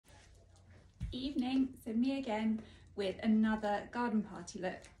Evening, so me again with another garden party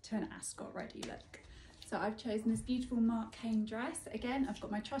look to an Ascot ready look. So I've chosen this beautiful Mark Kane dress. Again, I've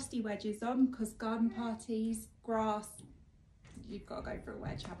got my trusty wedges on because garden parties, grass, you've got to go for a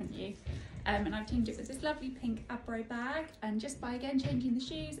wedge, haven't you? And I've teamed it with this lovely pink Abro bag, and just by again changing the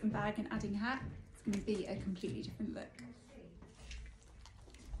shoes and bag and adding a hat, it's going to be a completely different look.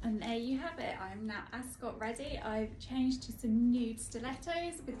 And there you have it, I'm now Ascot ready. I've changed to some nude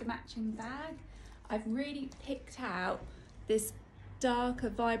stilettos with the matching bag. I've really picked out this darker,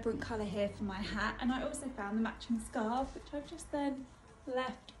 vibrant colour here for my hat, and I also found the matching scarf, which I've just then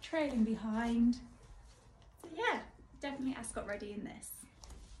left trailing behind. So yeah, definitely Ascot ready in this.